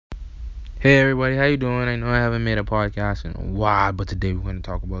Hey everybody, how you doing? I know I haven't made a podcast in a while, but today we're going to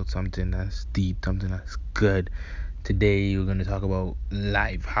talk about something that's deep, something that's good. Today we're going to talk about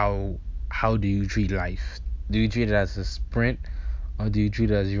life. How do you treat life? Do you treat it as a sprint, or do you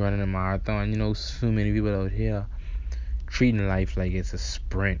treat it as you running a marathon? So many people out here treating life like it's a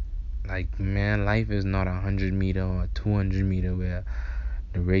sprint. Like, man, life is not 100 meter or 200 meter where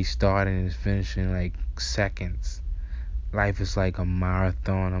the race starting and is finishing like seconds. Life is like a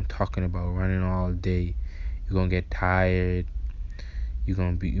marathon. I'm talking about running all day. You're gonna get tired. You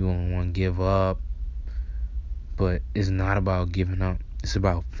gonna want to give up. But it's not about giving up. It's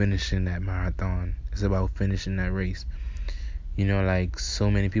about finishing that marathon. It's about finishing that race. Like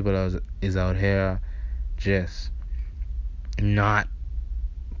so many people is out here just not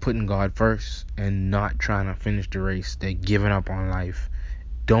putting God first and not trying to finish the race. They're giving up on life.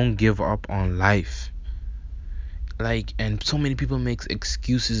 Don't give up on life. And so many people makes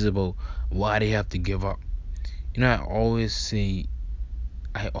excuses about why they have to give up. I always say,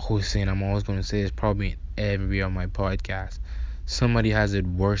 and I'm always going to say this probably in every of my podcasts, somebody has it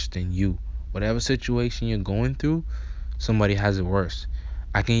worse than you. Whatever situation you're going through, somebody has it worse.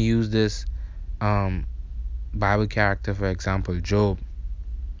 I can use this um Bible character, for example, Job.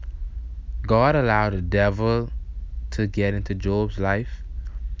 God allowed the devil to get into Job's life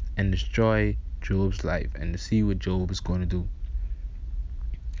and destroy Job's life and to see what Job is going to do.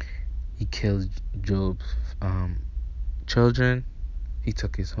 He killed Job's children. He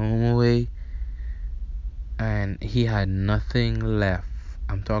took his home away and he had nothing left.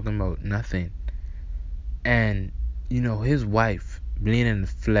 I'm talking about nothing. And his wife, being in the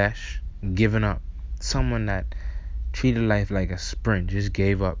flesh, giving up. Someone that treated life like a sprint, just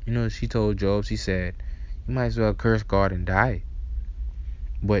gave up. She told Job, she said, you might as well curse God and die.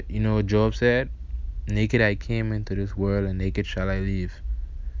 But you know what Job said? Naked I came into this world and naked shall I leave.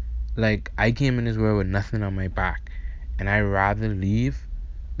 Like, I came in this world with nothing on my back, and I rather leave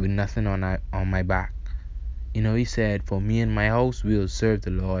with nothing on my back. He said, for me and my house we will serve the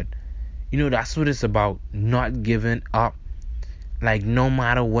Lord. That's what it's about. Not giving up. Like, no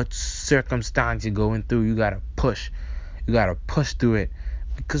matter what circumstance you're going through, you gotta push. You gotta push through it.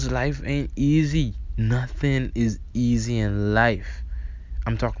 Because life ain't easy. Nothing is easy in life.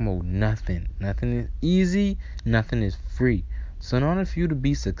 I'm talking about nothing. Nothing is easy. Nothing is free. So in order for you to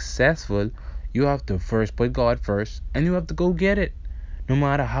be successful, you have to first put God first, and you have to go get it. No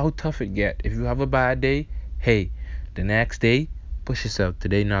matter how tough it get. If you have a bad day, hey, the next day, push yourself.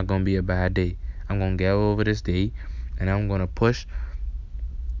 Today not gonna be a bad day. I'm gonna get over this day, and I'm gonna push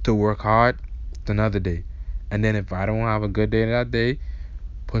to work hard another day. And then if I don't have a good day that day,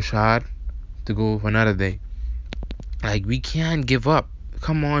 push hard to go for another day. Like, we can't give up.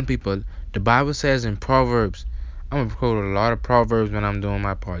 Come on, people. The Bible says in Proverbs, I'm gonna quote a lot of Proverbs when I'm doing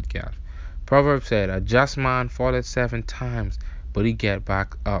my podcast. Proverbs said, a just man falleth 7 times, but he get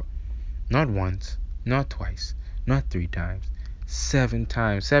back up. Not once, not twice, not 3 times. 7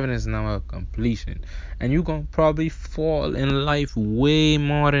 times. 7 is number of completion. And you're gonna probably fall in life way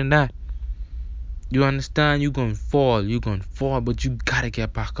more than that. You understand? You're gonna fall, but you gotta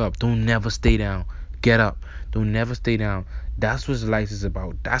get back up. Don't never stay down. Get up. Don't never stay down. That's what life is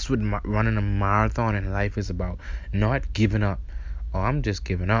about. That's what running a marathon in life is about. Not giving up. Oh, I'm just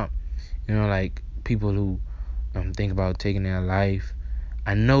giving up. Like people who think about taking their life.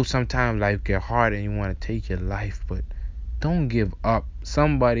 I know sometimes life get hard and you want to take your life, but don't give up.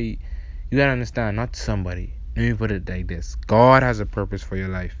 You gotta understand, not somebody. Let me put it like this: God has a purpose for your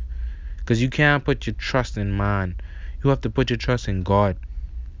life. Because you can't put your trust in man. You have to put your trust in God.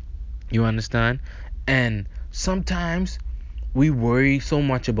 You understand? And sometimes we worry so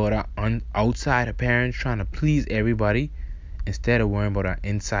much about our outside appearance, trying to please everybody, instead of worrying about our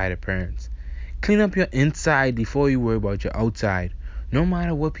inside appearance. Clean up your inside before you worry about your outside. No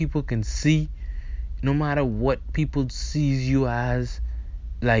matter what people can see, no matter what people sees you as,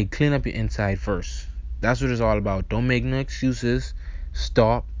 like, clean up your inside first. That's what it's all about. Don't make no excuses.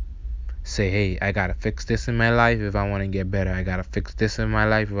 Stop. Say, hey, I gotta fix this in my life if I want to get better. I gotta fix this in my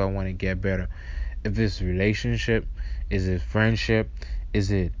life if I want to get better. If it's relationship, is it friendship, is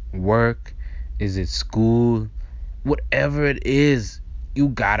it work, is it school, whatever it is, you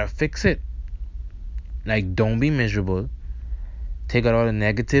gotta fix it. Like, don't be miserable. Take out all the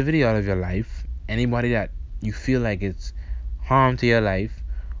negativity out of your life. Anybody that you feel like it's harm to your life,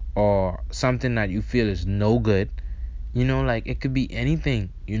 or something that you feel is no good, like, it could be anything.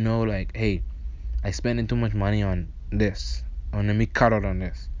 Like, hey, I spending too much money on this. Or let me cut out on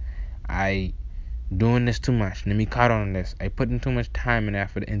this. I doing this too much. Let me cut out on this. I putting too much time and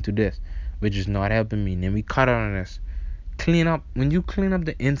effort into this, which is not helping me. Let me cut out on this. when you clean up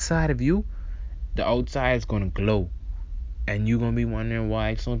the inside of you, the outside is gonna glow. And you're gonna be wondering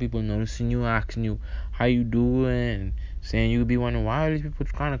why some people noticing you, asking you how you doing, saying you'll be wondering why are these people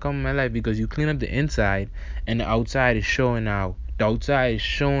trying to come in my life, because you clean up the inside and the outside is showing out. The outside is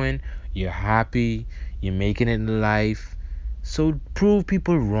showing you're happy, you're making it in life. So prove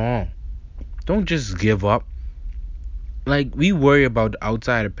people wrong. Don't just give up. Like, we worry about the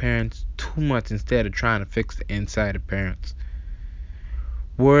outside appearance too much instead of trying to fix the inside appearance.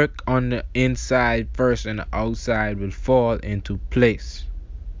 Work on the inside first and the outside will fall into place.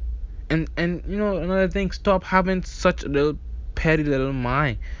 And another thing, stop having such a little petty little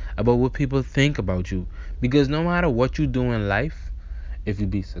mind about what people think about you. Because no matter what you do in life, if you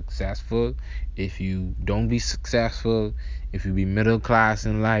be successful, if you don't be successful, if you be middle class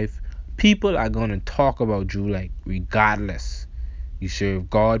in life, people are gonna talk about you, like, regardless. You serve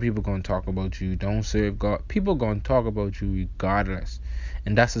God, people gonna talk about you. Don't serve God, people gonna talk about you regardless.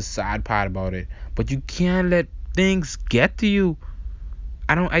 And that's the sad part about it. But you can't let things get to you.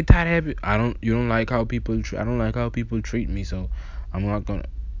 I tired of I don't you don't like how people I don't like how people treat me, so I'm not gonna.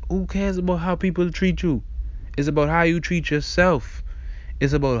 Who cares about how people treat you? It's about how you treat yourself.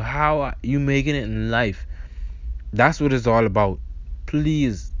 It's about how you making it in life. That's what it's all about.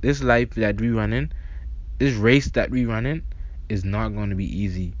 Please, this life that we running, this race that we running, is not gonna be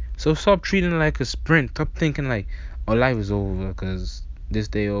easy. So stop treating it like a sprint. Stop thinking like, oh, life is over because this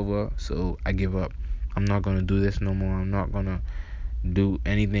day over, so I give up. I'm not gonna do this no more. I'm not gonna do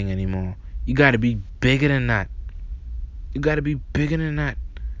anything anymore. You gotta be bigger than that. You gotta be bigger than that.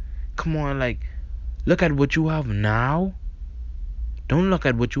 Come on, like, look at what you have now. Don't look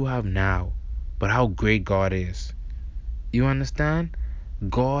at what you have now, but how great God is. You understand?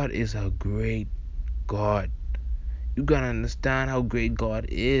 God is a great God. You gotta understand how great God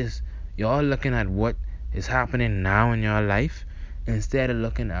is. Y'all looking at what is happening now in your life instead of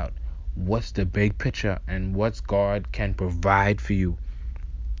looking at what's the big picture and what God can provide for you.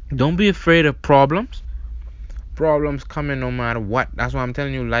 Don't be afraid of problems. Problems coming no matter what. That's why I'm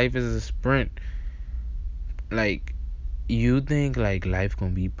telling you, life is a sprint. Like, you think like life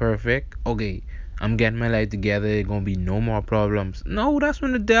gonna be perfect? Okay, I'm getting my life together. It gonna be no more problems. No, that's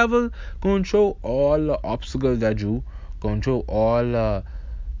when the devil gonna throw all the obstacles at you. Gonna throw all the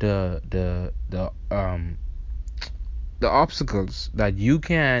the obstacles that you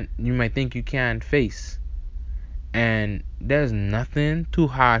might think you can't face. And there's nothing too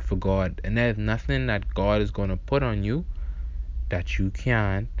hard for God, and there's nothing that God is gonna put on you that you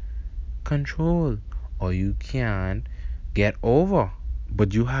can't control or you can't get over.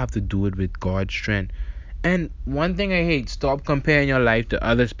 But you have to do it with God's strength. And one thing I hate, stop comparing your life to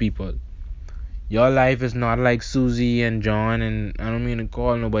others people. Your life is not like Susie and John, and I don't mean to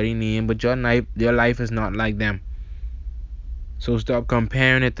call nobody name, but your life is not like them. So stop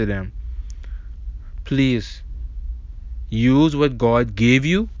comparing it to them. Please use what God gave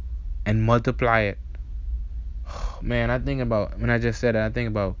you and multiply it. Man, I think about when I just said that, I think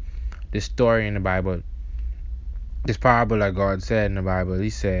about this story in the Bible. This parable that God said in the Bible.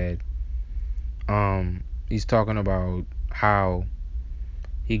 He said, he's talking about how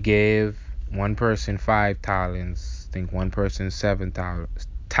he gave one person 5 talents, I think one person seven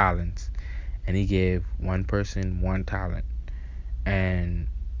talents, and he gave one person 1 talent. And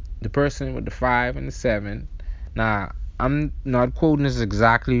the person with the 5 and the 7, now I'm not quoting this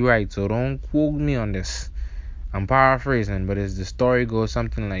exactly right, so don't quote me on this. I'm paraphrasing, but as the story goes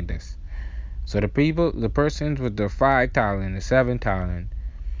something like this. So the persons with the 5 talent, the 7 talent,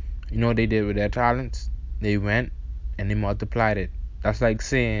 you know what they did with their talents? They went and they multiplied it. That's like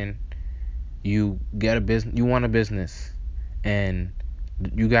saying you get a business, you want a business, and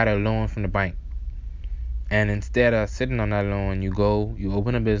you got a loan from the bank. And instead of sitting on that loan, you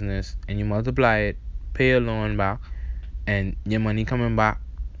open a business, and you multiply it, pay your loan back, and your money coming back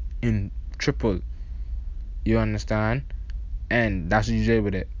in triple. You understand? And that's what you did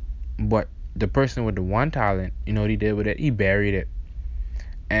with it. But the person with the 1 talent, you know what he did with it? He buried it.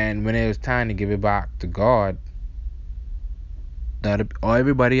 And when it was time to give it back to God, or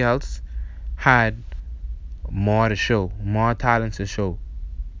everybody else had more to show, more talents to show.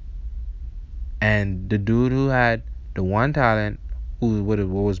 And the dude who had the 1 talent, who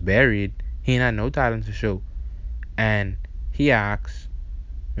was buried, he had no talent to show. And he asked,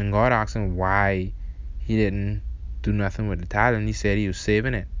 when God asked him why he didn't do nothing with the talent, he said he was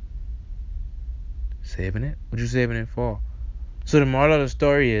saving it. Saving it? What you saving it for? So the moral of the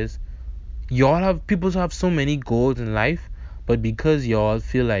story is, people have so many goals in life, but because y'all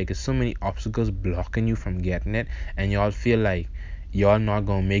feel like there's so many obstacles blocking you from getting it, and y'all feel like y'all not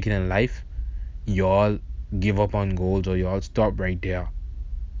gonna make it in life, y'all give up on goals, or y'all stop right there.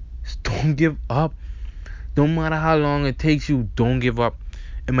 Don't give up. Don't matter how long it takes you, don't give up.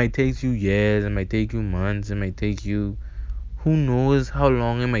 It might take you years, it might take you months, it might take you, who knows how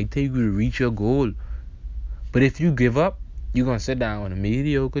long it might take you to reach your goal. But if you give up, you're gonna sit down with a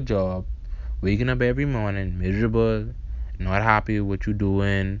mediocre job, waking up every morning miserable, not happy with what you're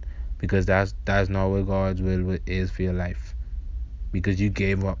doing, because that's not what God's will is for your life. Because you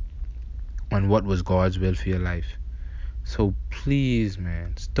gave up on what was God's will for your life. So please,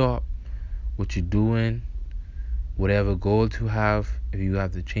 man, stop what you're doing. Whatever goal to have, if you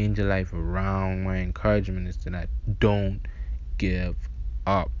have to change your life around, my encouragement is to that don't give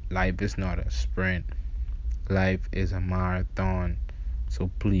up. Life is not a sprint. Life is a marathon.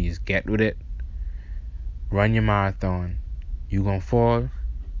 So please get with it. Run your marathon. You gonna fall,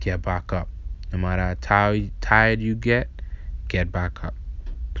 get back up. No matter how tired you get back up.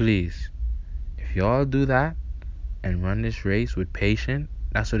 Please. If y'all do that and run this race with patience,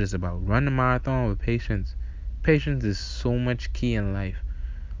 that's what it's about. Run the marathon with patience. Patience is so much key in life.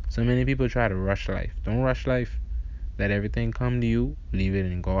 So many people try to rush life. Don't rush life. Let everything come to you. Leave it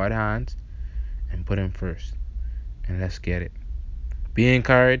in God's hands and put Him first. And let's get it. Be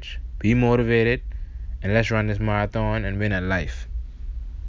encouraged. Be motivated. And let's run this marathon and win at life.